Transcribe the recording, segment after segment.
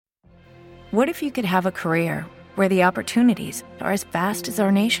What if you could have a career where the opportunities are as vast as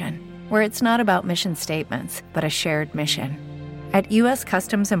our nation, where it's not about mission statements, but a shared mission? At U.S.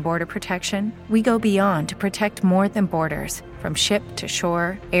 Customs and Border Protection, we go beyond to protect more than borders. From ship to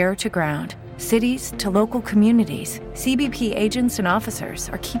shore, air to ground, cities to local communities, CBP agents and officers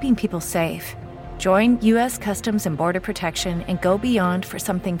are keeping people safe. Join U.S. Customs and Border Protection and go beyond for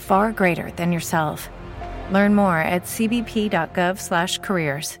something far greater than yourself. Learn more at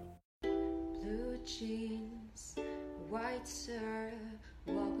cbp.gov/careers. Blue jeans, white shirt,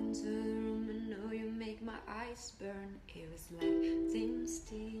 walk into the room and know you make my eyes burn. It was like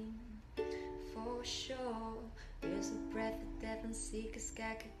steam, for sure. There's a breath of death and seek a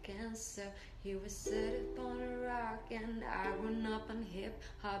skag cancer. You were set upon a rock and I run up on hip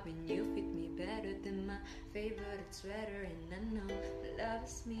hop, and you fit me better than my favorite sweater. And I know love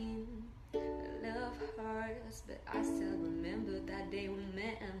is mean, love hurts, but I still remember that day we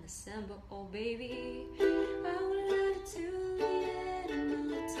met in December. Oh baby, I would love to